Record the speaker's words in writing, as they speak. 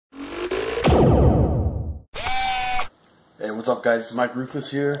Hey, what's up, guys? It's Mike Ruthless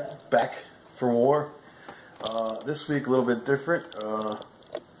here, back for more. This week, a little bit different.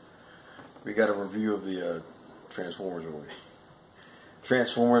 We got a review of the Transformers movie.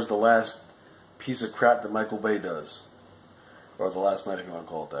 Transformers, the last piece of crap that Michael Bay does. Or the last night, if you want to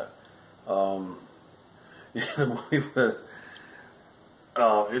call it that. Yeah, the movie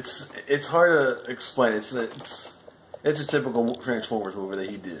was, it's hard to explain. It's a typical Transformers movie that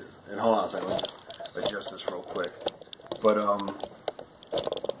he did. And hold on a second, let me just adjust this real quick. But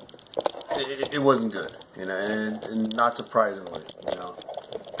it wasn't good, you know, and not surprisingly, you know,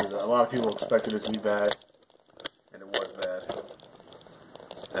 because a lot of people expected it to be bad, and it was bad.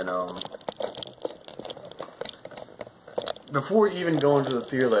 And before even going to the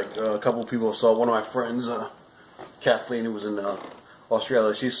theater, like a couple of people saw. One of my friends, Kathleen, who was in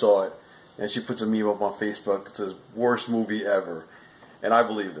Australia, she saw it, and she puts a meme up on Facebook. It says "worst movie ever," and I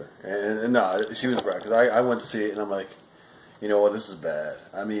believed her. And no, she was right, because I went to see it, and I'm like, you know what, this is bad.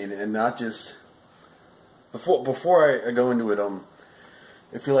 I mean, and not just before I go into it,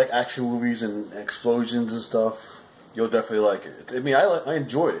 if you like action movies and explosions and stuff, you'll definitely like it. I mean, I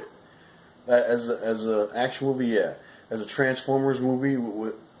enjoyed it as an action movie, yeah. As a Transformers movie,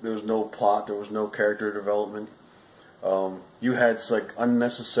 there was no plot, there was no character development. You had like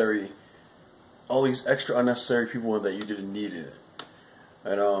all these extra unnecessary people that you didn't need in it.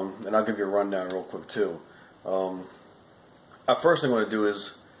 And I'll give you a rundown real quick too. First thing I want to do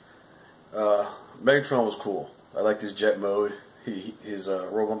is, Megatron was cool. I liked his jet mode. His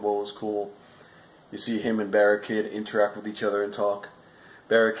robot mode was cool. You see him and Barricade interact with each other and talk.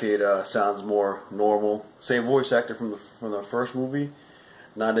 Barricade sounds more normal. Same voice actor from the first movie,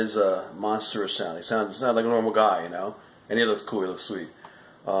 not as monstrous sound. He sounds like a normal guy, you know. And he looks cool. He looks sweet.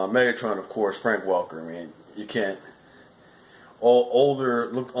 Megatron, of course, Frank Welker. I mean, you can't.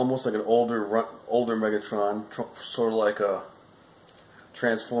 Looked almost like an older Megatron, sort of like a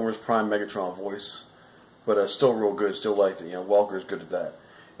Transformers Prime Megatron voice, but still real good. Still liked it. You know, Welker's good at that,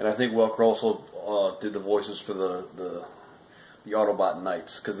 and I think Welker also did the voices for the Autobot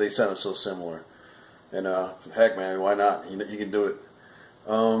Knights because they sounded so similar. And heck, man, why not? You can do it.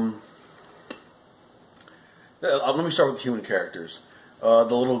 Let me start with the human characters. The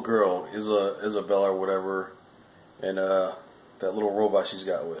little girl, Isabella or whatever, and that little robot she's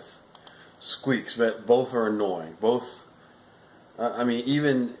got with Squeaks. But both are annoying. Both. I mean,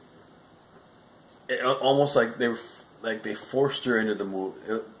 even almost like they forced her into the movie.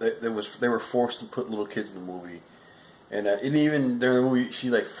 They were forced to put little kids in the movie, and even during the movie,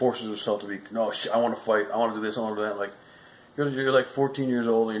 she like forces herself to be. No, I want to fight. I want to do this. I want to do that. Like you're like 14 years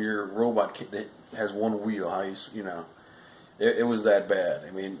old and you're a robot kid that has one wheel. How you know? It was that bad.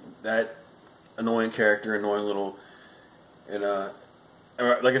 I mean, that annoying character, annoying little, and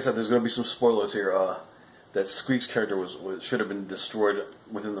like I said, there's going to be some spoilers here. That Squeak's character should have been destroyed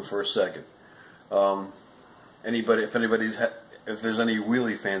within the first second. If there's any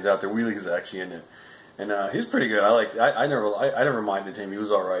Wheelie fans out there, Wheelie's actually in it, and he's pretty good. I never minded him. He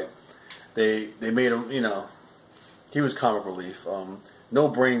was all right. They made him, you know, he was comic relief. No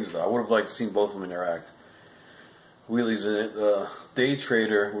brains though. I would have liked to seen both of them interact. Wheelie's in it. Day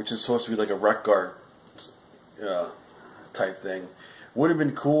Trader, which is supposed to be like a wreck guard type thing. Would have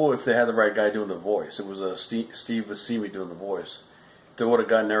been cool if they had the right guy doing the voice. It was Steve Buscemi doing the voice. If they would have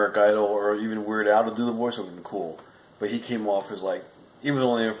gotten Eric Idle or even Weird Al to do the voice, it would have been cool. But he came off as like, he was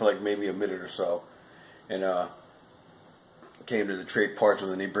only there for like maybe a minute or so, and came to trade parts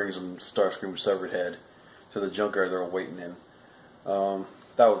with him. And he brings him Starscream's severed head to the junkyard they're waiting in. That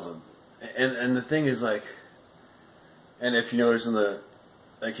was and the thing is like, and if you notice in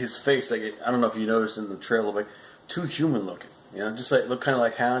his face, like I don't know if you noticed in the trailer, like too human looking. You know, just like look kind of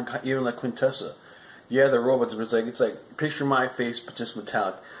like Hound, even like Quintessa. Yeah, they're robots, but it's like picture my face, but just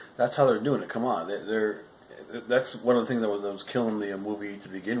metallic. That's how they're doing it. Come on, that's one of the things that was killing the movie to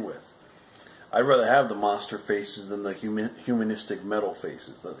begin with. I'd rather have the monster faces than the humanistic metal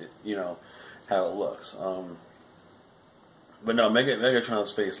faces. You know how it looks. But no,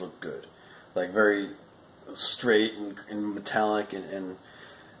 Megatron's face looked good, like very straight and metallic and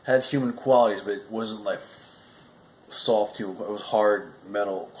had human qualities, but it wasn't like soft human. It was hard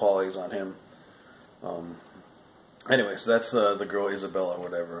metal qualities on him. Anyway, so that's the girl Isabella or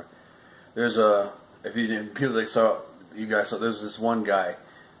whatever. There's people that saw, you guys saw, there's this one guy.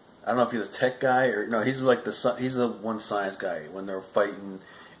 I don't know if he's a tech guy or no. He's like he's the one science guy when they're fighting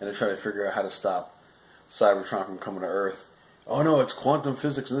and they're trying to figure out how to stop Cybertron from coming to Earth. Oh no, it's quantum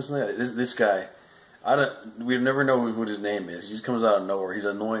physics and this and that. This guy, we never know who his name is. He just comes out of nowhere. He's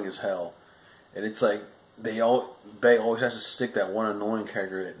annoying as hell, and it's like. Bay always has to stick that one annoying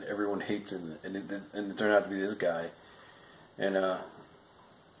character that everyone hates, and it turned out to be this guy. and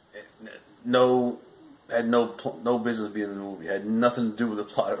no had no business being in the movie. Had nothing to do with the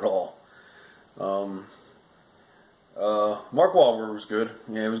plot at all. Mark Wahlberg was good.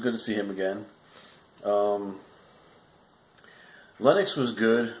 Yeah, it was good to see him again. Lennox was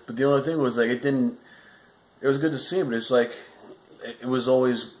good, but the only thing was like it didn't. It was good to see him, but it's like it was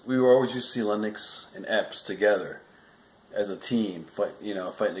always we were always used to see Lennox and Epps together as a team,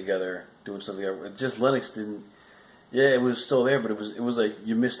 fighting together, doing something together. Just Lennox didn't. Yeah, it was still there, but it was like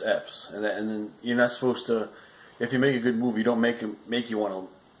you missed Epps, and then you're not supposed to. If you make a good movie, you don't make you want to.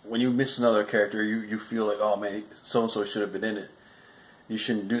 When you miss another character, you feel like, oh man, so and so should have been in it. You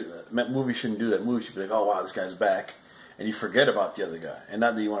shouldn't do that. Movie shouldn't do that. Movie should be like, oh wow, this guy's back, and you forget about the other guy. And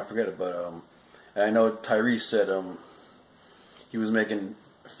not that you want to forget it, but and I know Tyrese said he was making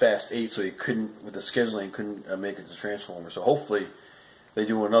Fast 8, so he couldn't with the scheduling, he couldn't make it to Transformers. So hopefully they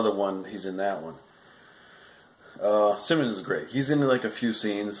do another one. He's in that one. Simmons is great. He's in like a few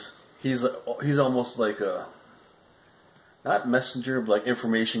scenes. He's almost like a not messenger, but like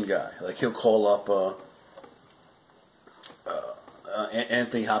information guy. Like he'll call up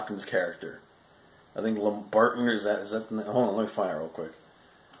Anthony Hopkins' character. I think Barton, or is that the name? Hold on, let me find it real quick.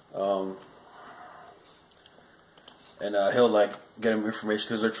 And he'll like get him information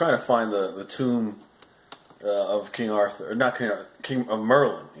because they're trying to find the tomb of King Arthur, or not King Arthur, King of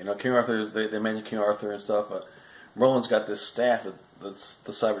Merlin. You know, King Arthur. They mention King Arthur and stuff. Merlin's got this staff that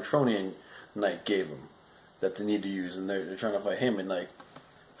the Cybertronian Knight gave him that they need to use, and they're trying to find him. And like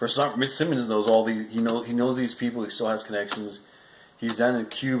for some, Mitch Simmons knows all these. He knows these people. He still has connections. He's down in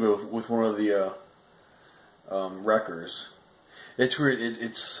Cuba with one of the wreckers. It's weird.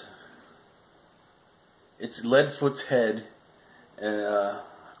 It's Leadfoot's head and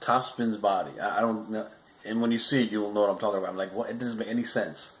Topspin's body. I don't know. And when you see it, you'll know what I'm talking about. I'm like, what? It doesn't make any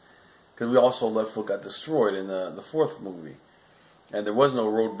sense. Because we also Leadfoot got destroyed in the fourth movie. And there was no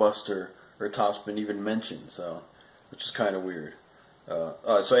Roadbuster or Topspin even mentioned, so which is kind of weird.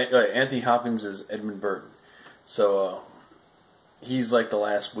 Anthony Hopkins is Edmund Burton. So he's like the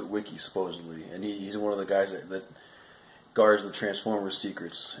last Witwicky, supposedly. And he's one of the guys that guards the Transformers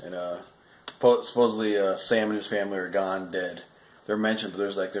secrets. And supposedly Sam and his family are gone, dead. They're mentioned, but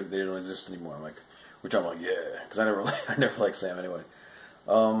there's like they don't exist anymore. I'm like, which I'm like, yeah, because I never liked Sam anyway.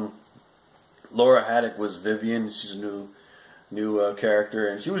 Laura Haddock was Vivian. She's a new character,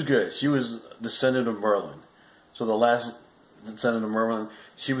 and she was good. She was descendant of Merlin. So the last descendant of Merlin,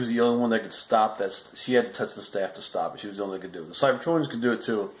 she was the only one that could stop that. She had to touch the staff to stop it. She was the only one that could do it. The Cybertronians could do it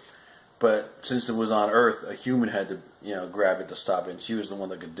too, but since it was on Earth, a human had to grab it to stop it, and she was the one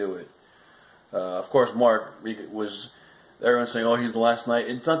that could do it. Of course, Mark was. Everyone's saying, "Oh, he's the last knight."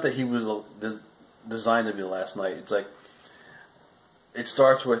 It's not that he was designed to be the last knight. It's like it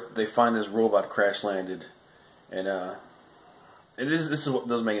starts with they find this robot crash landed, and this is what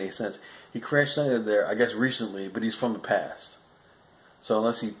doesn't make any sense. He crash landed there, I guess, recently, but he's from the past. So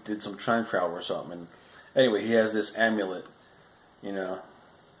unless he did some time travel or something, and anyway, he has this amulet, and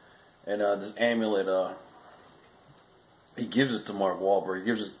this amulet, he gives it to Mark Wahlberg. He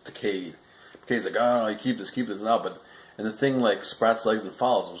gives it to Cade. Cade's like, "Oh no, you keep this now," and the thing like sprouts legs and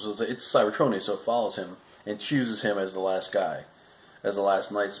follows him. So it's Cybertronian, so it follows him and chooses him as the last guy, as the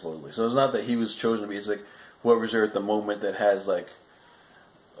last knight supposedly. So it's not that he was chosen to be. It's like whoever's there at the moment that has like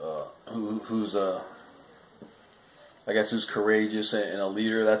who's I guess who's courageous and a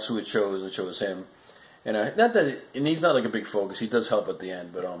leader. That's who it chose. It chose him, and not that and he's not like a big focus. He does help at the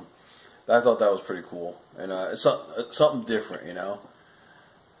end, but I thought that was pretty cool, and it's something different,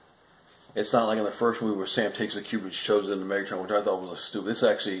 It's not like in the first movie where Sam takes the cube and shows it in Megatron, which I thought was stupid. This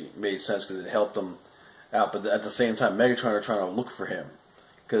actually made sense because it helped him out. But at the same time, Megatron are trying to look for him.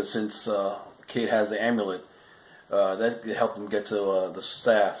 Because since Cade has the amulet, that helped him get to the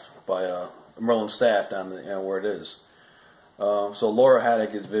staff, by Merlin's staff down where it is. So Laura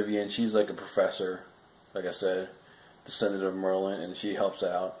Haddock is Vivian. She's like a professor, like I said, descendant of Merlin, and she helps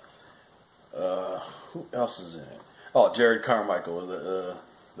out. Who else is in it? Oh, Jared Carmichael,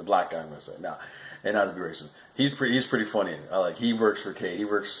 the black guy, I'm gonna say. Nah, and not to be racist. He's pretty funny. He works for Cade. He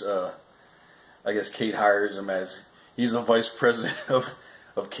works. I guess Cade hires him as he's the vice president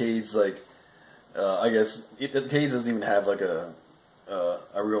of Cade's I guess Cade doesn't even have like a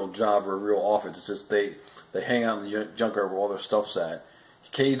real job or a real office. It's just they hang out in the junkyard where all their stuff's at.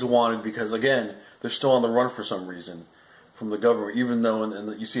 Cade's wanted because again they're still on the run for some reason from the government. Even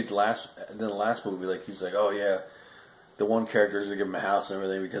though you see it in the last movie, like he's like, oh yeah. The one character is to give him a house and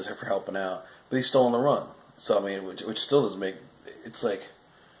everything because they're for helping out, but he's still on the run. So I mean, which still doesn't make. It's like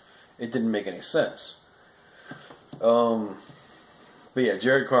it didn't make any sense. But yeah,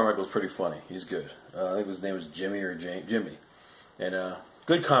 Jared Carmichael's pretty funny. He's good. I think his name is Jimmy or Jimmy. And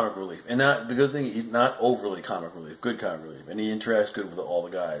good comic relief. And not the good thing, he's not overly comic relief. Good comic relief. And he interacts good with all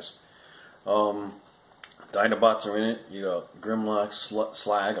the guys. Dinobots are in it. You got Grimlock,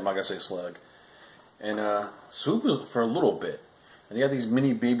 Slag. I'm not going to say Slag. And Swoop is for a little bit. And you got these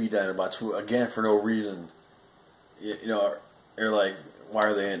mini baby Dinobots who, again, for no reason, you know, they're like, why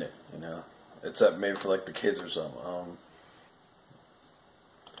are they in it? You know, except maybe for like the kids or something.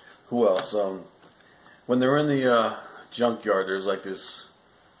 Who else? When they're in the junkyard, there's like this.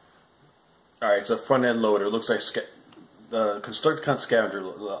 Alright, it's a front end loader. It looks like the Constructicon scavenger.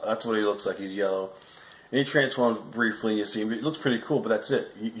 That's what he looks like. He's yellow. And he transforms briefly, and you see him. It looks pretty cool, but that's it.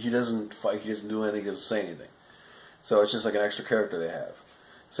 He doesn't fight, he doesn't do anything, he doesn't say anything. So it's just like an extra character they have.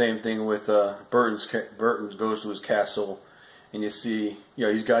 Same thing with Burton goes to his castle, and you see, you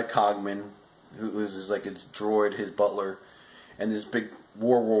know, he's got Cogman, who is like his droid, his butler, and this big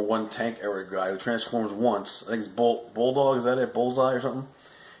World War I tank era guy who transforms once. I think it's Bulldog, is that it? Bullseye or something?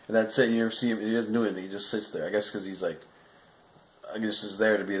 And that's it, you never see him, he doesn't do anything, he just sits there. I guess because he's like, I guess he's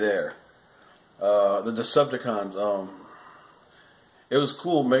there to be there. The Decepticons, it was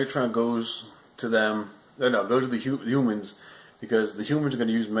cool. Megatron goes to them, go to the humans, because the humans are going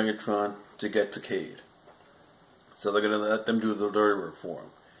to use Megatron to get to Cade. So they're going to let them do the dirty work for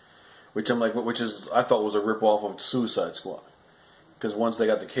him. Which I thought was a rip-off of Suicide Squad. Because once they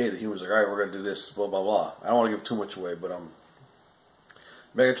got to Cade, the humans were like, alright, we're going to do this, blah, blah, blah. I don't want to give too much away, but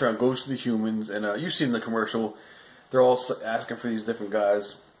Megatron goes to the humans, and you've seen the commercial. They're all asking for these different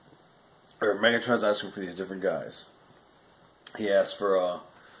guys. Or Megatron's asking for these different guys. He asks for,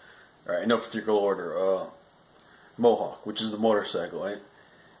 alright, in no particular order, Mohawk, which is the motorcycle, right?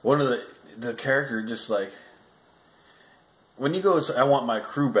 One of the character just like, when you go, I want my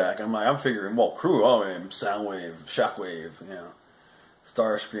crew back, I'm figuring, well, crew, oh man, Soundwave, Shockwave, you know,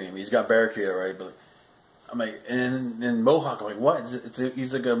 Starscream, he's got Barricade, right? But I'm like, and in Mohawk, I'm like, what?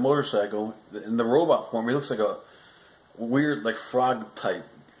 He's like a motorcycle. In the robot form, he looks like a weird, like frog type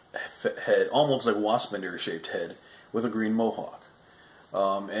head, almost like Waspinator shaped head with a green mohawk.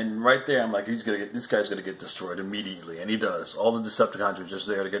 And right there, I'm like, this guy's gonna get destroyed immediately, and he does. All the Decepticons are just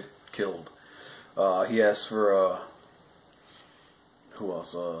there to get killed. He asks for who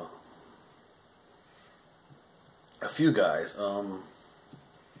else? A few guys.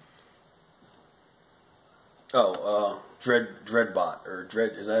 Dreadbot or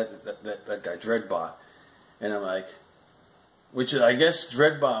Dread is that guy Dreadbot? And I'm like, which I guess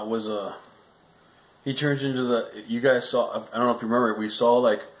Dreadbot was he turns into the, you guys saw, I don't know if you remember, we saw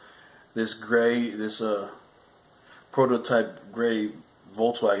like this prototype gray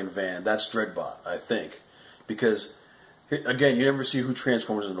Volkswagen van. That's Dreadbot, I think, because again, you never see who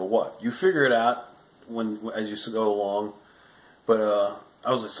transforms into what. You figure it out as you go along, but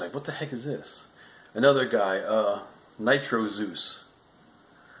I was just like, what the heck is this? Another guy, Nitro Zeus.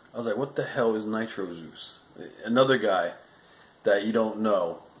 I was like, what the hell is Nitro Zeus? Another guy that you don't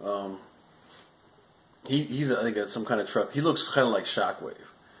know. He's I think some kind of truck. He looks kind of like Shockwave.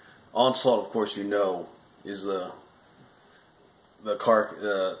 Onslaught, of course, you know, is the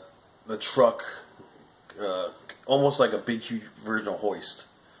truck, almost like a big huge version of Hoist,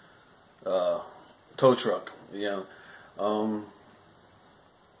 tow truck. You know,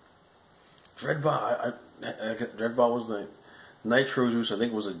 Dreadbot. Dreadbot was the Nitro Zeus. I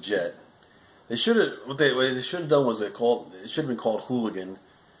think was a jet. They should have what they should have done was it should have been called Hooligan,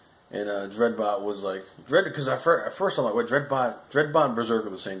 and Dreadbot was like because at first I'm like, what, Dreadbot and Berserker are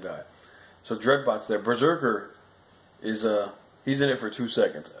the same guy. So Dreadbot's there. Berserker is he's in it for 2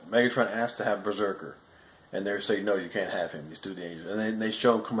 seconds. Megatron asked to have Berserker, and they say no, you can't have him. He's too dangerous. And then they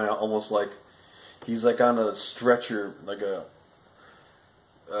show him coming out almost like he's like on a stretcher, like a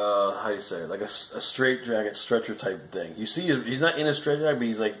how do you say it? Like a straight jacket stretcher type thing. You see, he's not in a straight jacket, but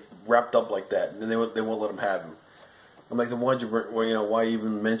he's like wrapped up like that, and then they won't let him have him. I'm like, then why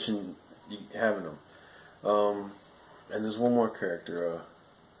even mention having him? And there's one more character.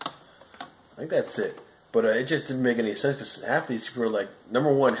 I think that's it. But it just didn't make any sense because half of these people are like,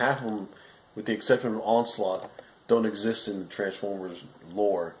 number one, half of them, with the exception of Onslaught, don't exist in the Transformers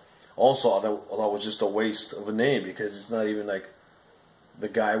lore. Onslaught, I thought was just a waste of a name because it's not even like the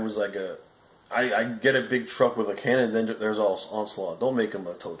guy was like I get a big truck with a cannon, then there's Onslaught. Don't make him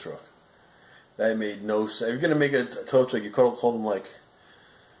a tow truck. That made no sense. If you're gonna make a tow truck, you call him like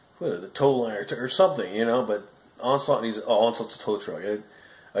the tow line or something, you know. But Onslaught Onslaught's a tow truck.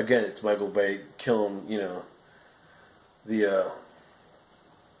 Again, it's Michael Bay killing, you know, I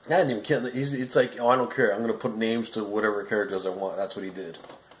didn't even kill. It's like, oh, I don't care. I'm gonna put names to whatever characters I want. That's what he did.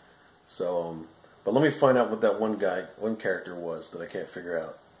 So, but let me find out what that one character was that I can't figure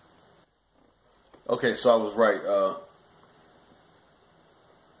out. Okay, so I was right.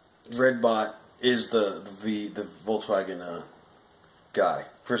 Redbot is the Volkswagen guy.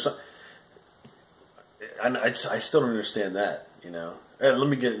 For some, I still don't understand that. You know, let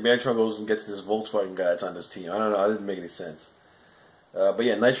me get Megatron goes and gets this Volkswagen guy that's on this team. I don't know. It didn't make any sense. But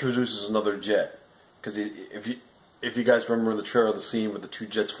yeah, Nitro Zeus is another jet. Because if you guys remember the trailer, the scene with the two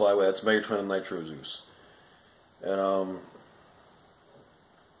jets fly away, that's Megatron and Nitro Zeus. And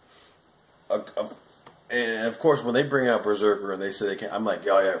of course, when they bring out Berserker and they say they can't, I'm like,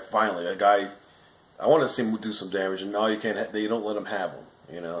 oh yeah, finally a guy. I want to see him do some damage, and no, you can't. They don't let him have him.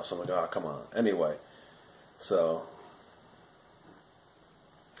 You know, so I'm like, oh come on. Anyway, so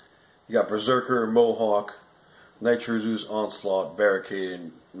you got Berserker, Mohawk, Nitro Zeus, Onslaught, Barricade,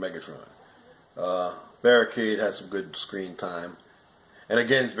 and Megatron. Barricade has some good screen time, and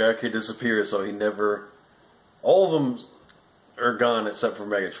again, Barricade disappears, so he never. All of them are gone except for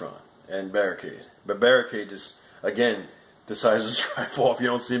Megatron and Barricade. But Barricade just again decides to drive off. You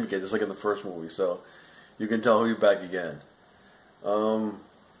don't see him again, just like in the first movie. So you can tell he'll be back again. I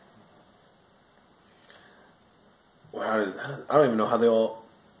don't even know how they all.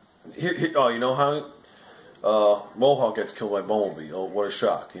 Oh, you know how Mohawk gets killed by Bumblebee. Oh, what a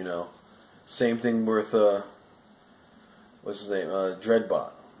shock! You know. Same thing with what's his name?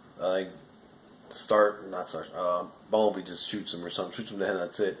 Dreadbot. Bumblebee just shoots him or something. Shoots him in the head. And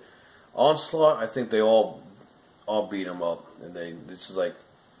that's it. Onslaught. I think they all beat him up, and it's just like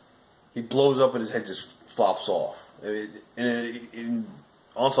he blows up and his head just flops off. And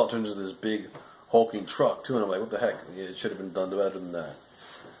Onslaught turns into this big hulking truck too, and I'm like, what the heck? It should have been done better than that.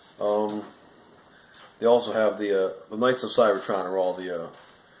 They also have the Knights of Cybertron are all the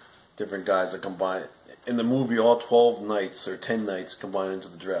different guys that combine in the movie. All 12 knights or 10 knights combine into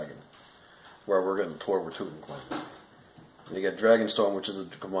the dragon, where we're getting Tor Tootin. And you got Dragonstorm, which is a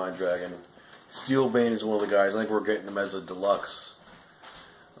combined dragon. Steelbane is one of the guys. I think we're getting him as a deluxe.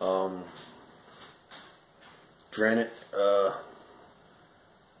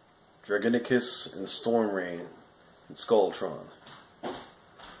 Dragonicus and Stormrain and Skulltron.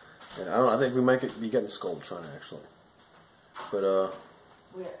 And I think we might be getting Skulltron actually. But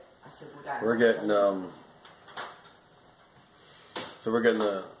we're getting so we're getting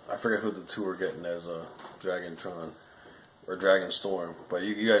I forget who the two are getting as Dragontron or Dragonstorm, but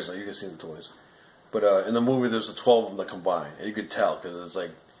you guys know, you can see the toys. But in the movie there's the 12 of them that combine, and you could tell because it's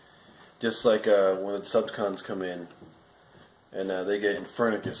like just like when the Decepticons come in and they get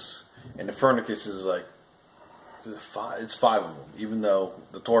Infernicus, and Infernicus is like it's 5 of them, even though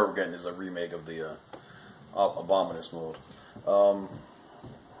the Tor we're getting is a remake of the Abominus mode. 5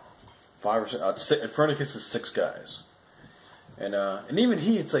 or 6, Infernicus is 6 guys, and even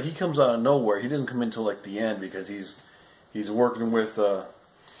it's like he comes out of nowhere. He doesn't come until like the end because he's working with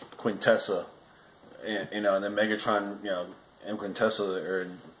Quintessa, and then Megatron, and Quintessa are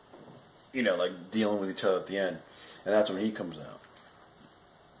like dealing with each other at the end, and that's when he comes out.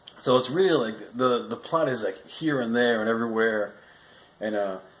 So it's really like the plot is like here and there and everywhere, and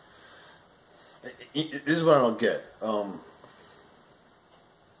this is what I don't get.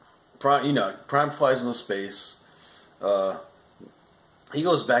 Prime flies into space. He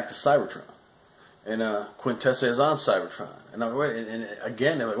goes back to Cybertron, and Quintessa is on Cybertron. And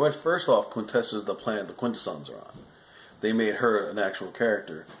again, first off, Quintessa is the planet the Quintessons are on. They made her an actual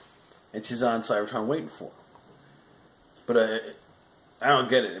character, and she's on Cybertron waiting for him. But I don't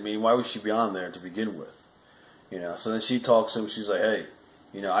get it. I mean, why would she be on there to begin with? So then she talks to him. She's like, hey,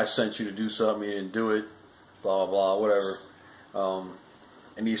 I sent you to do something. You didn't do it. Blah, blah, blah, whatever.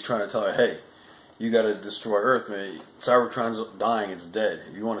 And he's trying to tell her, hey, you got to destroy Earth, man. Cybertron's dying. It's dead.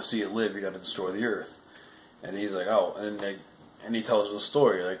 If you want to see it live, you got to destroy the Earth. And he's like, oh. And he tells her the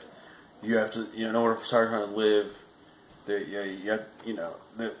story. Like, you have to, in order for Cybertron to live,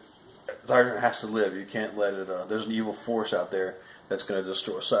 Cybertron has to live. You can't let it, there's an evil force out there that's going to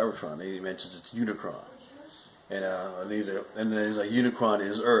destroy Cybertron. And he mentions it's Unicron. And then he's like, Unicron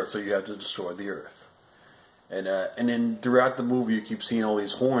is Earth, so you have to destroy the Earth. And then throughout the movie, you keep seeing all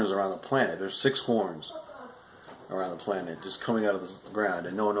these horns around the planet. There's 6 horns around the planet, just coming out of the ground,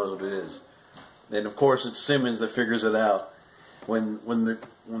 and no one knows what it is. And of course, it's Simmons that figures it out. When the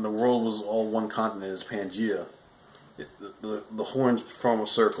world was all one continent as Pangea, the horns form a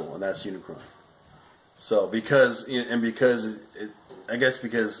circle, and that's Unicron. So because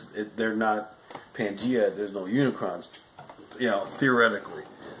they're not Pangea, there's no Unicrons. Theoretically.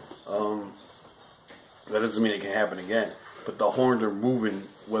 That doesn't mean it can happen again. But the horns are moving,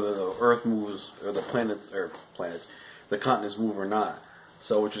 whether the Earth moves or the planets, the continents move or not.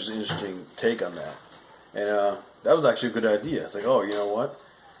 So, which is an interesting take on that. And that was actually a good idea. It's like, oh, you know what?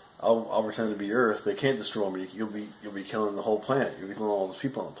 I'll pretend to be Earth. They can't destroy me. You'll be killing the whole planet. You'll be killing all those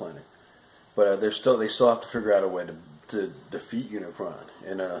people on the planet. But they still have to figure out a way to defeat Unicron.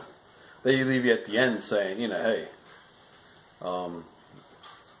 And they leave you at the end saying, hey, Unicron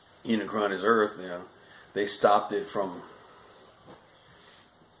is Earth. They stopped it from,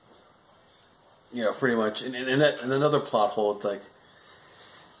 pretty much. And another plot hole. It's like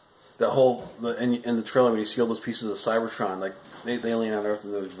in the trailer when you see all those pieces of Cybertron, like they land on Earth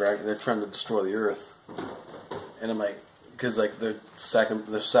and they're trying to destroy the Earth. And I'm like, because like they're sapping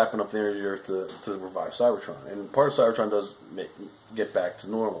up the energy of the Earth to revive Cybertron, and part of Cybertron does get back to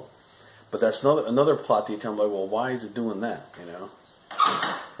normal. But that's another plot detail. I'm like, well, why is it doing that?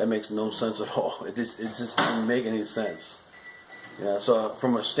 That makes no sense at all. It just doesn't make any sense. So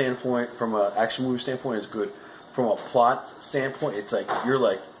from a standpoint, from an action movie standpoint, it's good. From a plot standpoint, it's like you're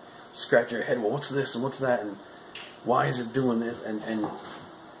like scratching your head. Well, what's this and what's that, and why is it doing this? And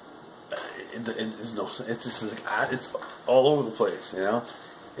it's no. It's just like it's all over the place.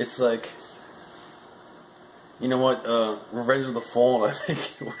 It's like, what? Revenge of the Fallen, I think,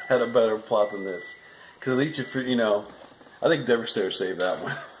 had a better plot than this. Because at least I think Devastator saved that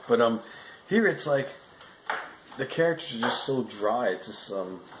one. But here it's like the characters are just so dry. It's just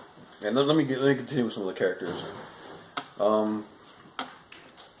and let me continue with some of the characters.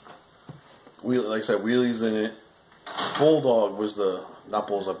 Like I said, Wheelie's in it. Bulldog was the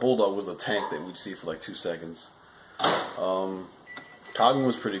tank that we'd see for like 2 seconds. Cogman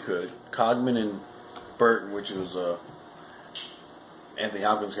was pretty good. Cogman and Burton, which was Anthony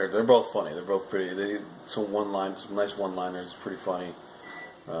Hopkins' character, they're both funny. They're both pretty. Some nice one-liners, pretty funny.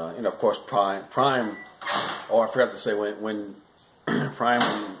 Of course, Prime. Oh, I forgot to say when Prime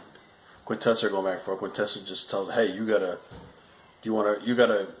and Quintessa are going back and forth. Quintessa just tells, "Hey, you gotta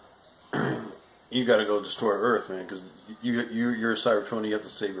go destroy Earth, man, because you're a Cybertronian. You have to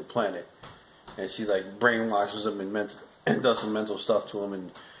save your planet." And she like brainwashes him and does some mental stuff to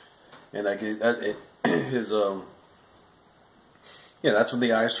him, and like that's when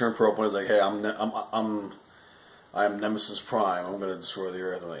the eyes turn purple. He's like, "Hey, I'm Nemesis Prime. I'm going to destroy the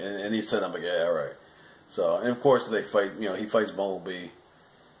Earth." And he said, "I'm like, yeah, all right." So, and of course they fight. He fights Bumblebee,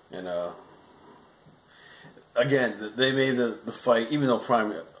 and again they made the fight, even though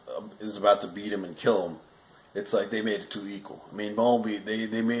Prime is about to beat him and kill him. It's like they made it too equal. I mean, Bumblebee,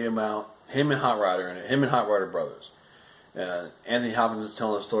 they made him and Hot Rider in it, him and Hot Rider brothers. Anthony Hopkins is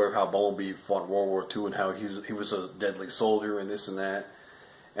telling the story of how Bumblebee fought in World War II and how he was a deadly soldier and this and that.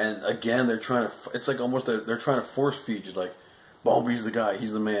 And again, they're trying to. It's like almost they're trying to force feed you, like Bumblebee's the guy,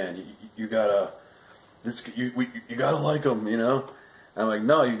 he's the man. You gotta like him, And I'm like,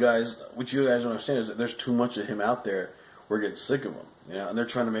 no, you guys. What you guys don't understand is that there's too much of him out there. We're getting sick of him, And they're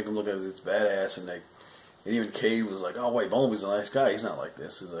trying to make him look like this badass, and even Cade was like, oh wait, Bumblebee's a nice guy. He's not like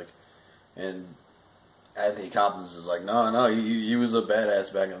this. He's like, and Anthony Hopkins is like, no, he was a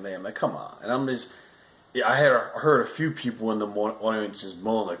badass back in the day. I'm like, come on. And I'm just, I had heard a few people in the audience just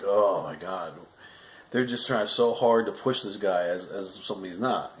moan like, oh my god, they're just trying so hard to push this guy as something he's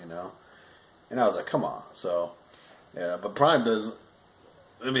not, And I was like, come on. So, yeah, but Prime does.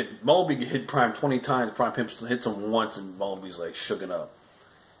 I mean, Bumblebee hit Prime 20 times. Prime hits him once, and Bumblebee's like shooken up.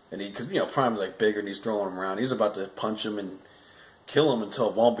 And because Prime's like bigger, and he's throwing him around. He's about to punch him and kill him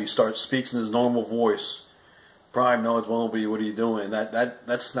until Bumblebee speaks in his normal voice. Prime knows Bumblebee. What are you doing?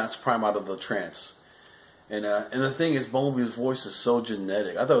 That snaps Prime out of the trance. And the thing is, Bumblebee's voice is so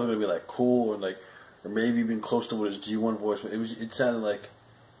genetic. I thought it was gonna be like cool or maybe even close to what his G1 voice. But it sounded like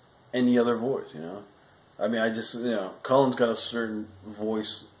any other voice, I mean, I just Cullen's got a certain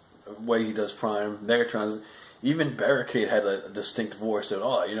voice, way he does Prime. Megatron's, even Barricade had a distinct voice that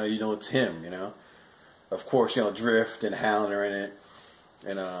it's him, Of course, Drift and Hound are in it,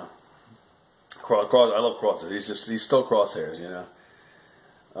 and Cross. I love Crosshair. He's still Crosshairs,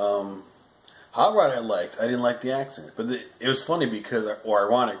 Hot Rod I didn't like the accent, but it was funny or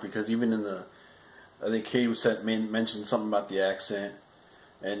ironic because even in I think Cade mentioned something about the accent,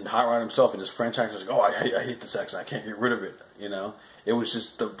 and Hot Rod himself and his French accent was like, oh, I hate this accent, I can't get rid of it, It was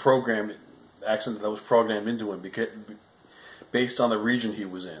just the accent that was programmed into him based on the region he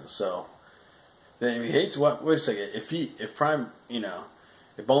was in. So then he hates what? Wait a second. If Prime,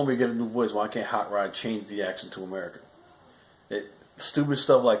 if Bumblebee get a new voice, why can't Hot Rod change the accent to American? Stupid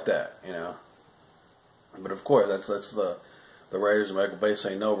stuff like that, But of course, that's the writers of Michael Bay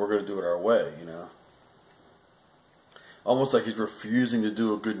saying, no, we're going to do it our way, Almost like he's refusing to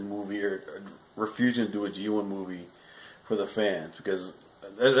do a good movie or refusing to do a G1 movie for the fans, because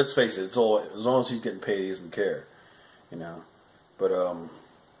let's face it, it's all as long as he's getting paid, he doesn't care, But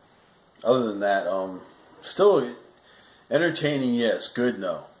other than that, still entertaining, yes. Good,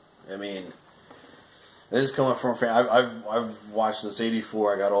 no. I mean, this is coming from a fan. I've watched this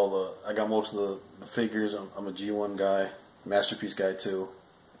 '84. I got most of the figures. I'm a G1 guy, Masterpiece guy too.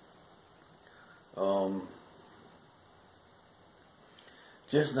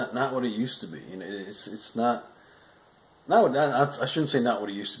 Just not what it used to be. You know, it's not. I shouldn't say not what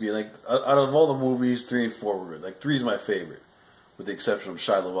it used to be. Like out of all the movies, 3 and 4 were good. Like 3 is my favorite, with the exception of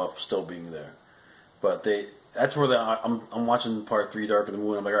Shia LaBeouf still being there. But that's where I'm watching part 3, Dark of the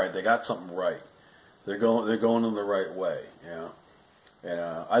Moon. I'm like, all right, they got something right. They're going in the right way, you know. And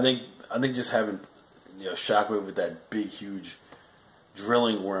I think just having Shockwave with that big huge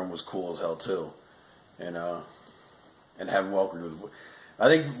drilling worm was cool as hell too, and having Welker I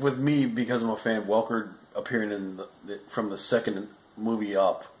think with me, because I'm a fan, Welker appearing in from the second movie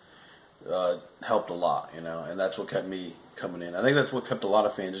up helped a lot, you know, and that's what kept me coming in. I think that's what kept a lot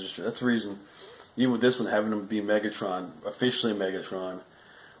of fans interested. That's the reason, even with this one, having him be Megatron, officially Megatron,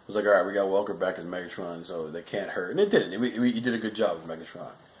 was like, all right, we got Welker back as Megatron, so they can't hurt. And it didn't. He did a good job with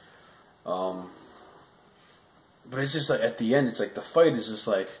Megatron. But it's just like, at the end, it's like, the fight is just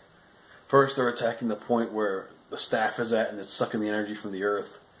like, first they're attacking the point where the staff is at, and it's sucking the energy from the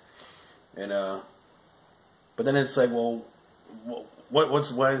earth. And, but then it's like, well, why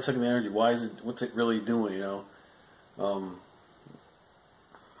is it sucking the energy? What's it really doing, you know?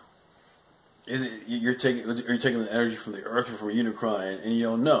 You're taking the energy from the earth or from a Unicron, and you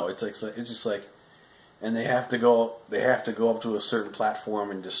don't know. It's just like, and they have to go up to a certain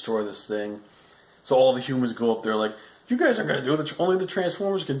platform and destroy this thing. So all the humans go up there like, you guys aren't gonna do it. Only the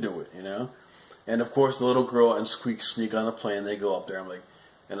Transformers can do it, you know. And of course, the little girl and Squeak sneak on the plane. They go up there. I'm like,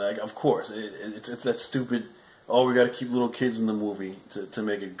 of course, it's that stupid. Oh, we got to keep little kids in the movie to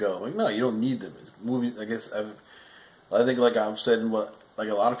make it go. Like, no, you don't need them. It's movies. I guess I think, like I've said, and what like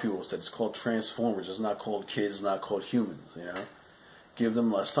a lot of people have said, it's called Transformers. It's not called kids. It's not called humans. You know, give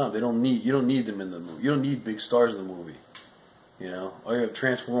them less time. You don't need them in the movie. You don't need big stars in the movie. You know, all you have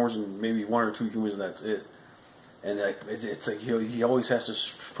Transformers and maybe 1 or 2 humans, and that's it. And like it's like he always has to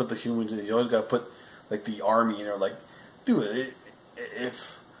put the humans in. He's always got to put like the army in there. Like, dude,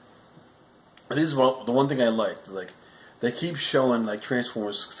 if this is the one thing I liked, like they keep showing like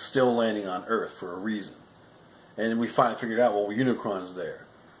Transformers still landing on Earth for a reason, and we finally figured out, well, Unicron's there,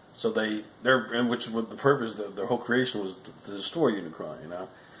 so they're and which the purpose their whole creation was to destroy Unicron, you know.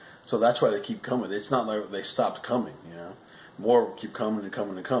 So that's why they keep coming. It's not like they stopped coming, you know. More keep coming and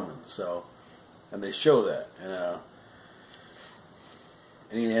coming and coming. So. And they show that, and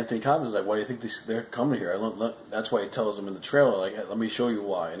even Anthony Hopkins is like, "Why do you think they're coming here?" That's why he tells them in the trailer, like, "Let me show you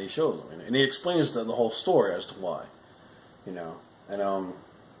why," and he shows them, and he explains the whole story as to why, you know, and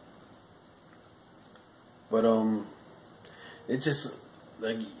but it's just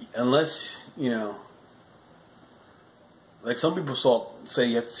like, unless you know, like some people say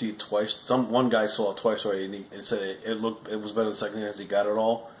you have to see it twice. One guy saw it twice already, and he said it was better the second time because he got it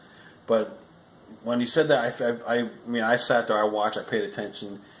all, but. When he said that, I mean, I sat there, I watched, I paid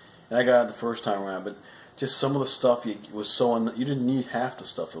attention, and I got it the first time around. But just some of the stuff was so you didn't need half the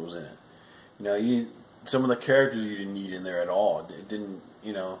stuff that was in it. You know, some of the characters you didn't need in there at all. It didn't,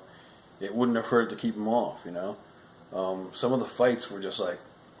 you know, it wouldn't have hurt to keep them off. You know, some of the fights were just like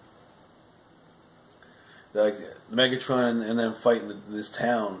Megatron and then fighting this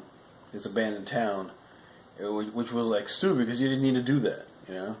town, this abandoned town, which was like stupid because you didn't need to do that.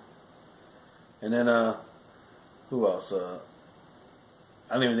 You know. And then, who else?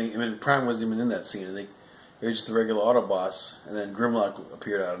 I don't even think, I mean, Prime wasn't even in that scene. I think it was just the regular Autobots, and then Grimlock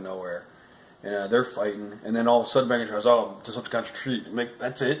appeared out of nowhere. And they're fighting, and then all of a sudden Megatron's, Decepticons retreat.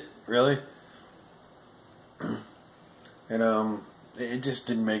 That's it? Really? And it just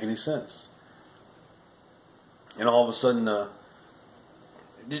didn't make any sense. And all of a sudden,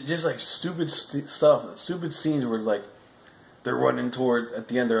 just like stupid stuff, stupid scenes where like, they're running toward, at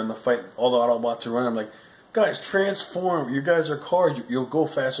the end, they're in the fight, all the Autobots are running. I'm like, guys, transform. You guys are cars. You'll go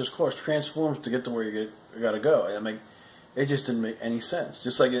fast as cars. Transforms to get to where you got to go. And I'm like, it just didn't make any sense.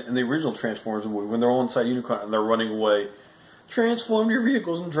 Just like in the original Transformers movie, when they're all inside Unicron and they're running away, transform your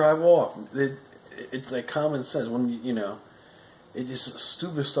vehicles and drive off. It's like common sense. When you know, it's just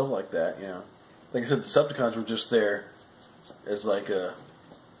stupid stuff like that, you know. Like I said, the Decepticons were just there as like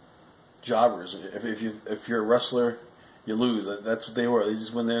jobbers. If you're a wrestler, you lose. That's what they were. They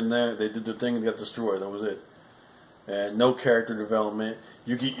just went in there, they did their thing, and got destroyed. That was it. And no character development.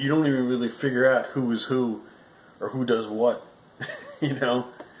 You don't even really figure out who is who, or who does what. You know.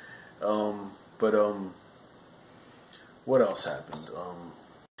 But what else happened?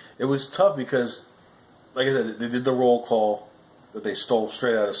 It was tough because, like I said, they did the roll call that they stole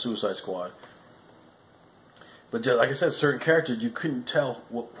straight out of Suicide Squad. But just, like I said, certain characters you couldn't tell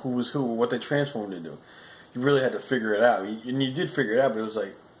who was who or what they transformed into. You really had to figure it out, and you did figure it out. But it was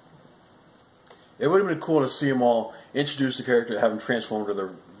like it would have been cool to see them all introduce the character, have them transform to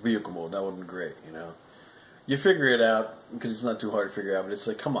their vehicle mode. That would have been great, you know. You figure it out because it's not too hard to figure out. But it's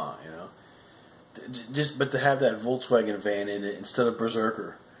like, come on, you know. But to have that Volkswagen van in it instead of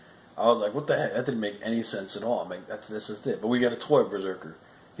Berserker, I was like, what the heck? That didn't make any sense at all. I'm like, this is it. But we got a toy Berserker.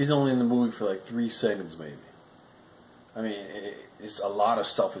 He's only in the movie for like 3 seconds, maybe. I mean, it's a lot of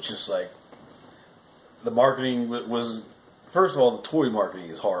stuff. It's just like the marketing was. First of all, the toy marketing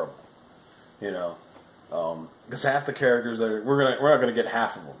is horrible. You know, because half the characters that we're not gonna get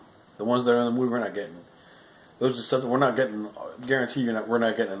half of them. The ones that are in the movie, we're not getting. Those are something we're not getting. Guarantee we're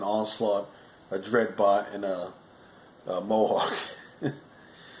not getting an Onslaught, a Dreadbot, and a Mohawk.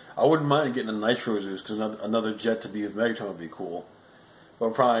 I wouldn't mind getting a Nitro Zeus because another jet to be with Megatron would be cool. But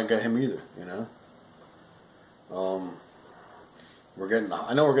I'm probably not get him either. You know. We're getting.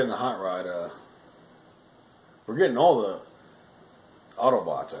 I know we're getting the Hot Rod. We're getting all the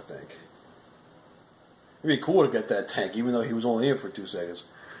Autobots. I think it'd be cool to get that tank, even though he was only in for 2 seconds.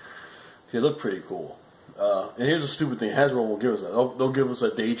 He looked pretty cool. And here's a stupid thing: Hasbro won't give us that. They'll give us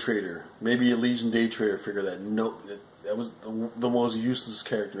a Day Trader, maybe a Legion Day Trader figure. That was the most useless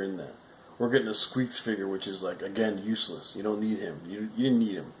character in that. We're getting a Squeaks figure, which is like again useless. You don't need him. You didn't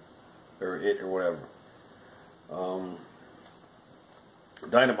need him, or it, or whatever.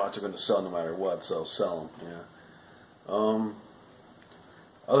 Dinobots are going to sell no matter what, so sell them. Yeah.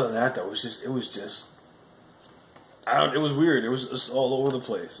 Other than that, though, it was just. It was weird. It was just all over the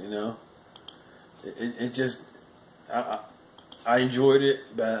place, you know. It just. I enjoyed it,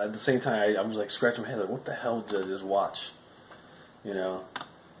 but at the same time, I was like scratching my head, like, what the hell did I just watch? You know.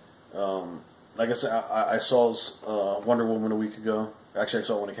 Like I said, I saw Wonder Woman a week ago. Actually, I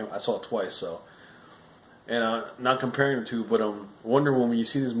saw it when it came. I saw it twice, so. And not comparing the two, but Wonder Woman, you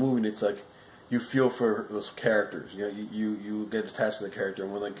see this movie, and it's like you feel for those characters. You know, you get attached to the character,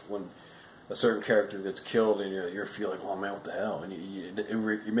 and when a certain character gets killed, and you feel like, oh man, what the hell? And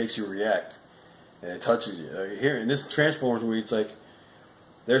it makes you react, and it touches you. Here in this Transformers movie, it's like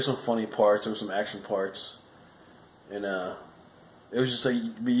there's some funny parts, there's some action parts, and it was just like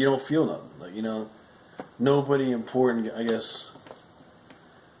you don't feel nothing. Like, you know, nobody important, I guess.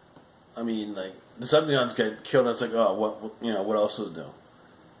 I mean, like. The Decepticons get killed, and it's like, oh, what else to do?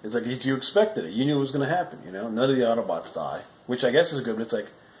 It's like, you expected it. You knew it was going to happen, you know? None of the Autobots die, which I guess is good, but it's like,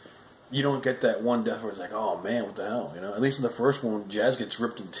 you don't get that one death where it's like, oh, man, what the hell, you know? At least in the first one, when Jazz gets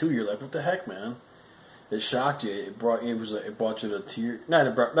ripped in two, you're like, what the heck, man? It shocked you. It brought you to tears. Not that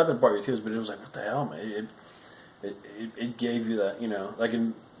it brought you tears, but it was like, what the hell, man? It gave you that, you know, like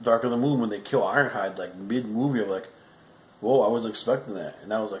in Dark of the Moon, when they kill Ironhide, like, mid-movie, I'm like, whoa, I wasn't expecting that.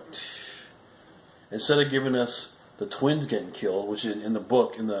 And I was like, instead of giving us the twins getting killed, which in the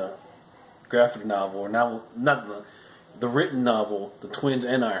book, in the graphic novel, or not the written novel, the twins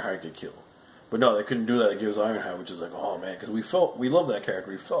and Ironhide get killed. But no, they couldn't do that. It gives Ironhide, which is like, oh man, because we love that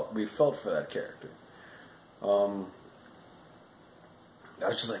character. We felt for that character. I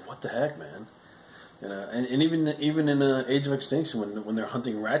was just like, what the heck, man? You know, and even in Age of Extinction, when they're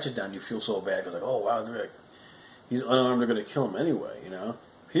hunting Ratchet down, you feel so bad. Because like, oh wow, he's unarmed. They're going to kill him anyway. You know.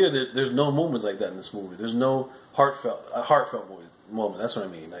 Here, there's no moments like that in this movie. There's no heartfelt moment. That's what I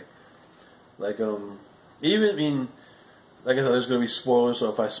mean. Like I said, there's going to be spoilers. So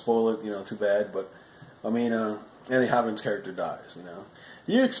if I spoil it, you know, too bad. But I mean, Andy Hopkins' character dies. You know,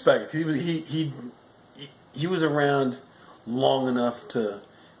 you expect it. He was around long enough to.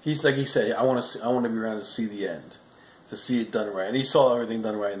 He's like he said, I want to be around to see the end, to see it done right. And he saw everything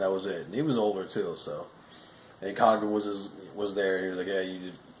done right, and that was it. And he was older too, so. And Cogman was there, and he was like, yeah,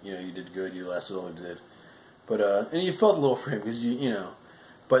 you did good, you lasted all you did. But, and you felt a little for him, because, you know,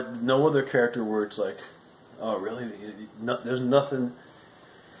 but no other character where it's like, oh, really? There's nothing,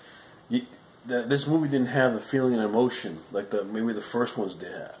 this movie didn't have the feeling and emotion like maybe the first ones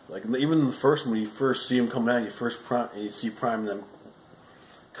did have. Like, even in the first one, when you first see him coming out, and you see Prime and them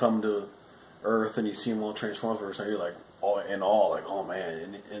come to Earth, and you see them all transform for a second, you're like, in awe, like, oh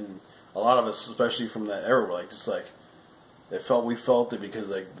man, and a lot of us, especially from that era, were like, just like, we felt it because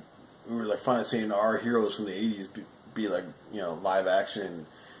like we were like finally seeing our heroes from the '80s be like, you know, live action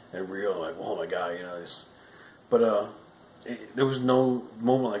and real, like, oh my god, you know. But there was no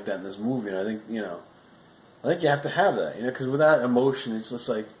moment like that in this movie, and I think you have to have that, you know, because without emotion, it's just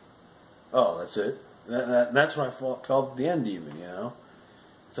like, oh, that's it. That's what I felt at the end, even, you know.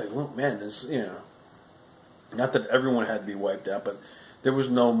 It's like, well, man, this, you know, not that everyone had to be wiped out, but there was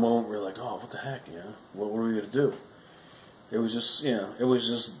no moment where like, oh, what the heck, you know, what are we gonna do? It was just, you know, it was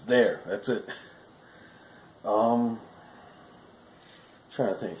just there. That's it. Um, trying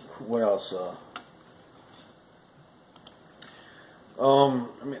to think what else.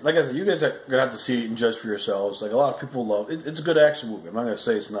 I mean, like I said, you guys are gonna have to see it and judge for yourselves. Like a lot of people love it. It's a good action movie. I'm not gonna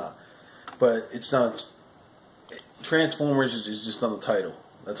say it's not, but it's not. Transformers is just on the title.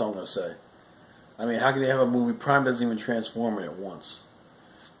 That's all I'm gonna say. I mean, how can you have a movie? Prime doesn't even transform in it once.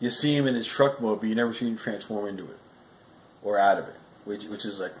 You see him in his truck mode, but you never see him transform into it or out of it. Which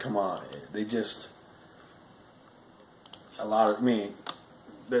is like, come on, they just a lot of. I mean,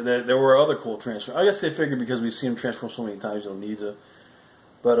 there were other cool transforms. I guess they figured because we've seen him transform so many times, you don't need to.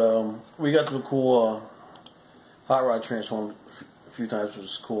 But we got to the cool hot rod transform a few times, which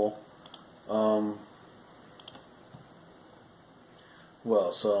was cool. What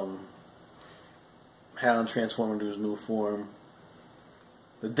else? Howland transformed into his new form.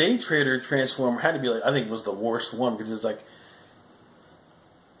 The Day Trader transform had to be like, I think was the worst one because it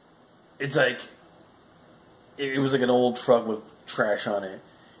was like an old truck with trash on it,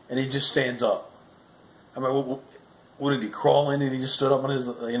 and he just stands up. I mean, what did he crawl in and he just stood up on his,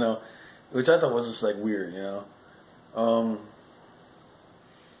 which I thought was just like weird, You don't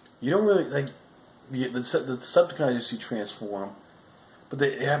really like the Decepticons you see transform, but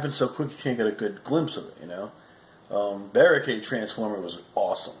it happens so quick you can't get a good glimpse of it, Barricade Transformer was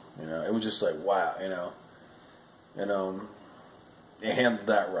awesome, it was just like wow, and they handled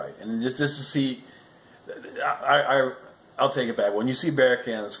that right, and just to see, I'll take it back. When you see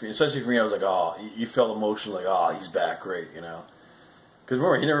Barricade on the screen, especially for me, I was like, oh, you felt emotional, like, oh, he's back, great, Because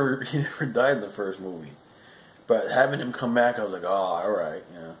remember, he never died in the first movie, but having him come back, I was like, oh, all right,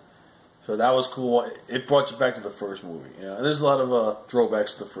 So that was cool. It brought you back to the first movie, And there's a lot of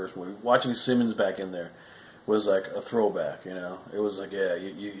throwbacks to the first movie. Watching Simmons back in there was like a throwback, It was like, yeah,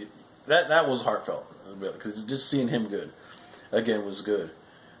 that was heartfelt, because just seeing him good again was good.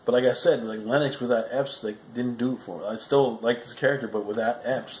 But like I said, like Lennox without Epps, like didn't do it for me. I still like this character, but without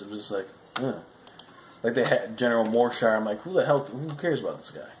Epps, it was just like, like they had General Morshire. I'm like, who the hell? Who cares about this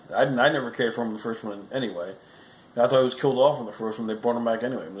guy? I never cared for him in the first one anyway. And I thought he was killed off in the first one. They brought him back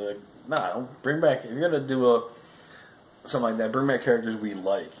anyway. I'm like, nah, don't bring back. If you're gonna do something like that, bring back characters we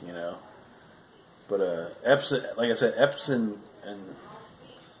like, But Epps, like I said, Epps and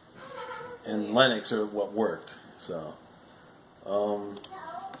Lennox are what worked. So.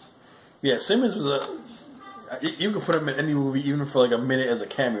 Yeah, Simmons was you could put him in any movie, even for like a minute as a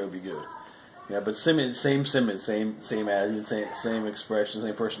cameo, would be good. But Simmons, same attitude, same expression,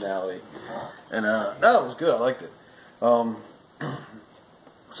 same personality, and that was good. I liked it.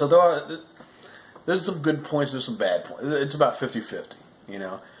 So there's some good points, there's some bad points. It's about 50-50.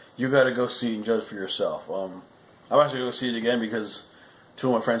 You got to go see it and judge for yourself. I'm actually going to go see it again because two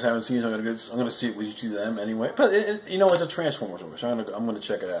of my friends haven't seen it. So I'm going to see it with them anyway. But it's a Transformers movie, so I'm going to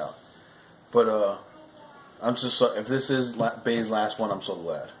check it out. But I'm just if this is Bay's last one, I'm so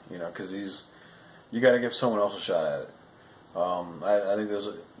glad, because you got to give someone else a shot at it. I think there's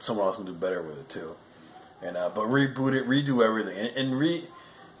someone else can do better with it too, and but reboot it, redo everything, and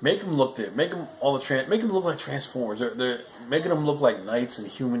make them look there, make them look like Transformers. They're making them look like knights and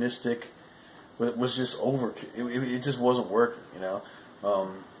humanistic. It was just overkill. It just wasn't working,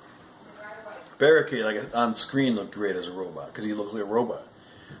 Barricade, like on screen, looked great as a robot because he looked like a robot.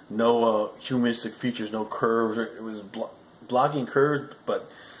 No humanistic features, no curves. It was blocking curves, but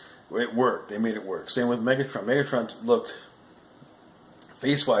it worked. They made it work. Same with Megatron. Megatron looked,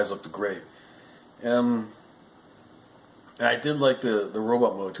 face-wise, looked great. And I did like the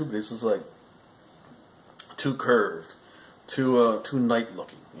robot mode too, but it's just like too curved, too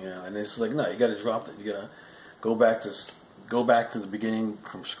knight-looking. And it's like, no, you got to drop it. You got to go back to the beginning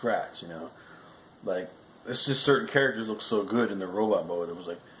from scratch. Like it's just certain characters look so good in the robot mode. It was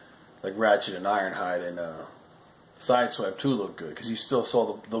like Ratchet and Ironhide and Sideswipe too looked good because you still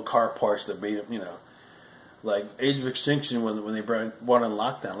saw the car parts that made it. Like Age of Extinction when they brought in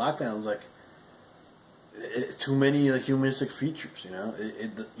Lockdown. Lockdown was like too many humanistic features.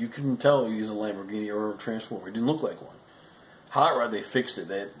 You couldn't tell he was a Lamborghini or a Transformer. He didn't look like one. Hot Rod, they fixed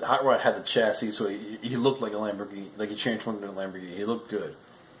it. Hot Rod had the chassis, so he looked like a Lamborghini, like he transformed into a Lamborghini. He looked good.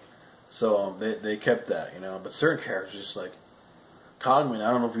 So they kept that, But certain characters, just like Cogman, I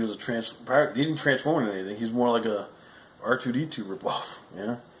don't know if he was he didn't transform into anything. He was more like a R2-D2 ripoff.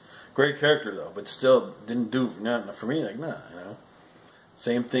 Great character though, but still didn't do nothing for me. Like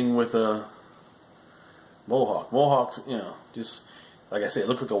Same thing with Mohawk. Mohawk, just like I say, it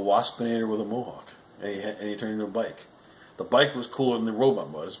looked like a Waspinator with a Mohawk, and he turned into a bike. The bike was cooler than the robot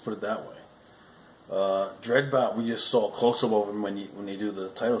mode. Let's put it that way. Dreadbot, we just saw a close-up of him when they do the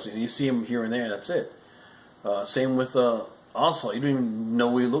title scene. You see him here and there, and that's it. Same with Onslaught. You don't even know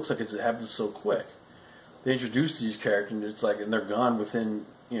what he looks like. It happens so quick. they introduce these characters, and it's like, and they're gone within,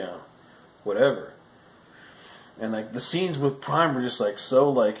 whatever. And like the scenes with Prime were just like so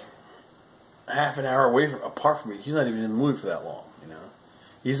like half an hour apart from me. He's not even in the movie for that long,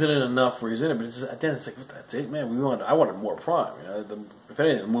 He's in it enough where he's in it, but it's just, then it's like, that's it, man. I wanted more Prime, if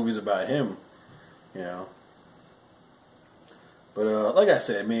anything, the movie's about him, But like I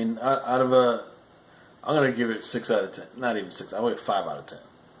said, I mean, I'm gonna give it 6 out of 10. Not even 6. I would 5 out of 10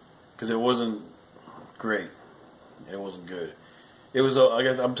 because it wasn't great and it wasn't good. It was. I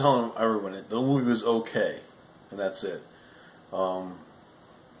guess I'm telling everyone the movie was okay, and that's it.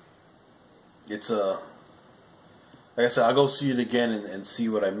 It's like I said, I'll go see it again and see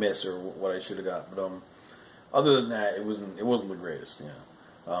what I missed or what I should have got. But other than that, it wasn't the greatest.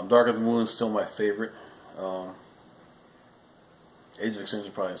 Dark of the Moon is still my favorite. Age of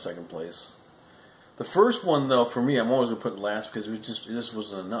Extinction probably in second place. The first one, though, for me, I'm always gonna put it last because it just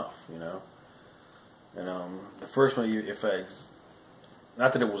wasn't enough, And the first one,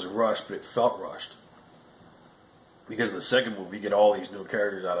 not that it was rushed, but it felt rushed. Because in the second movie, you get all these new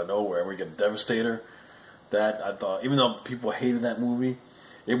characters out of nowhere, and we get Devastator. That I thought, even though people hated that movie,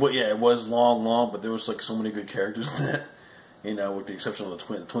 it was long, but there was like so many good characters in that, with the exception of the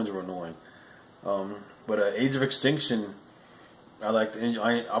twins. The twins were annoying. But Age of Extinction.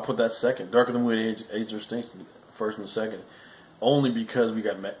 I'll put that second. Dark of the Moon, Age of Extinction, first and second, only because we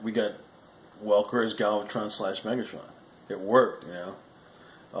got Welker as Galvatron / Megatron. It worked,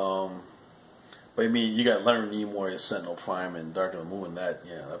 But I mean, you got Leonard Nimoy as Sentinel Prime and Dark of the Moon. That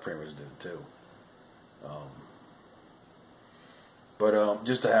pretty much did it too. But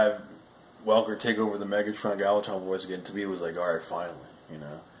just to have Welker take over the Megatron Galvatron voice again, to me was like, all right, finally,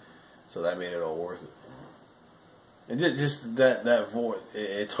 So that made it all worth it. And just that voice,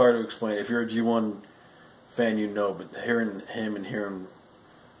 it's hard to explain. If you're a G1 fan, but hearing him and hearing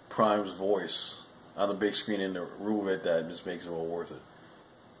Prime's voice on the big screen in the room at that just makes it all worth it.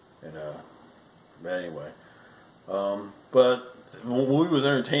 But anyway. But the movie was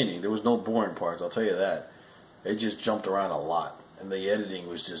entertaining. There was no boring parts, I'll tell you that. It just jumped around a lot. And the editing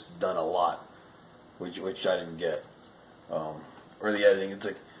was just done a lot, which I didn't get. Or the editing, it's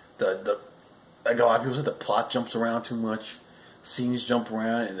like like a lot of people said, the plot jumps around too much. Scenes jump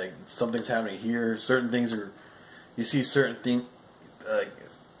around, and like something's happening here. Certain things you see certain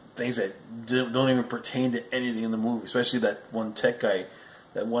things that don't even pertain to anything in the movie. Especially that one tech guy,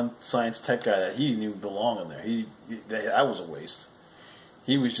 that one science tech guy that he didn't even belong in there. That was a waste.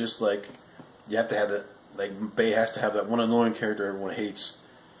 He was just like, you have to have that. Like Bay has to have that one annoying character everyone hates,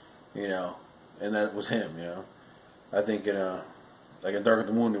 and that was him. I think in Dark of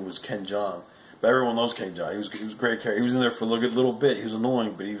the Moon it was Ken Jeong. But everyone knows King John. He was a great character. He was in there for a little bit. He was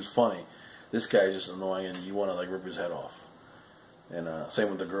annoying, but he was funny. This guy is just annoying, and you want to rip his head off. And same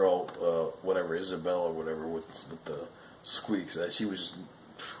with the girl, whatever, Isabella or whatever, with the squeaks. That she was just,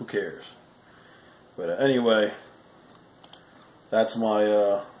 who cares? But anyway, that's my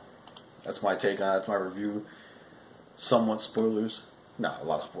take on it. That's my review. Somewhat spoilers. Not a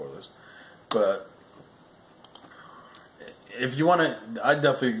lot of spoilers, but. If you want to, I'd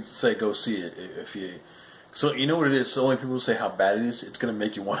definitely say go see it. So you know what it is. So when people say how bad it is, it's going to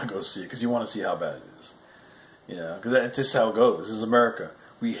make you want to go see it because you want to see how bad it is. Because that's just how it goes. This is America.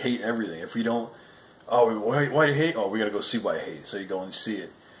 We hate everything. If we don't, why do you hate? Oh, we got to go see why I hate it. So you go and see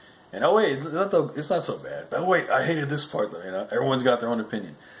it, and oh wait, it's not so bad. But oh wait, I hated this part though. Everyone's got their own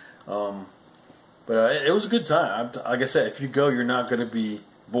opinion. But it was a good time. Like I said, if you go, you're not going to be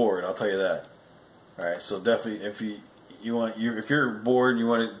bored. I'll tell you that. All right. So definitely, if you're bored and you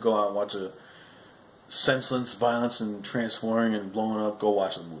want to go out and watch a senseless violence and transforming and blowing up, go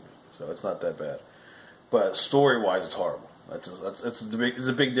watch the movie. So it's not that bad. But story-wise, it's horrible. It's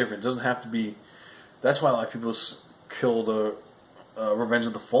a big difference. It doesn't have to be. That's why a lot of people killed Revenge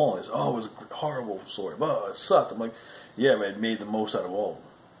of the Fallen. It was a horrible story. Well, it sucked. I'm like, yeah, but it made the most out of all of them.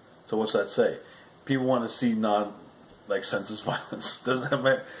 So what's that say? People want to see senseless violence. Doesn't that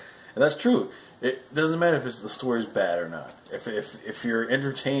matter? And that's true. It doesn't matter if the story's bad or not. If you're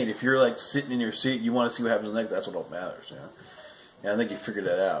entertained, if you're sitting in your seat, you want to see what happens next. That's what all matters. And I think you figured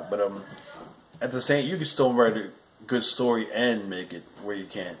that out. But at the same, you can still write a good story and make it where you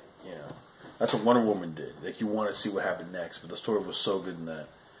can't. That's what Wonder Woman did. You want to see what happened next, but the story was so good in that.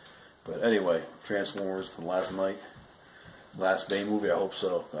 But anyway, Transformers from last night, last Bay movie. I hope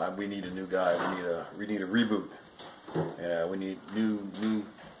so. We need a new guy. We need a reboot. And we need new.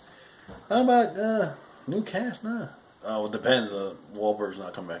 How about new cast? Nah. It depends. Wahlberg's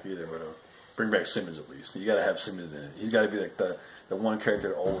not coming back either, but bring back Simmons at least. You got to have Simmons in it. He's got to be the one character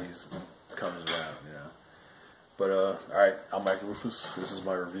that always comes around. But all right, I'm Mike Rufus. This is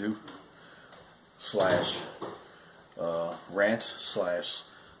my review. slash rants slash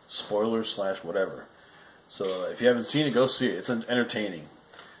spoilers slash whatever. So if you haven't seen it, go see it. It's entertaining.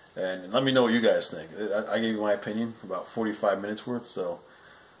 And let me know what you guys think. I gave you my opinion, about 45 minutes worth, so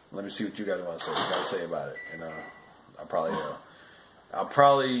let me see what you guys want to say about it. And I'll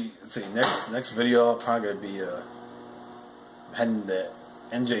probably let's see, next video I'm probably gonna be heading to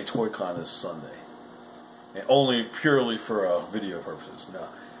NJ ToyCon this Sunday, and only purely for video purposes. No,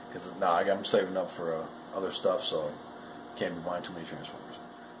 because I'm saving up for other stuff, so can't be buying too many Transformers.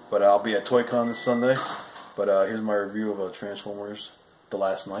 But I'll be at ToyCon this Sunday. But here's my review of Transformers: The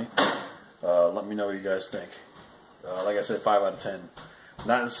Last Night. Let me know what you guys think. Like I said, 5 out of 10.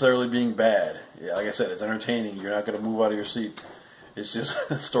 Not necessarily being bad. Yeah, like I said, it's entertaining. You're not going to move out of your seat. It's just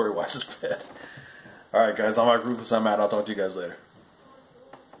story-wise, it's bad. All right, guys, I'm Mike Ruthless. I'm out. I'll talk to you guys later.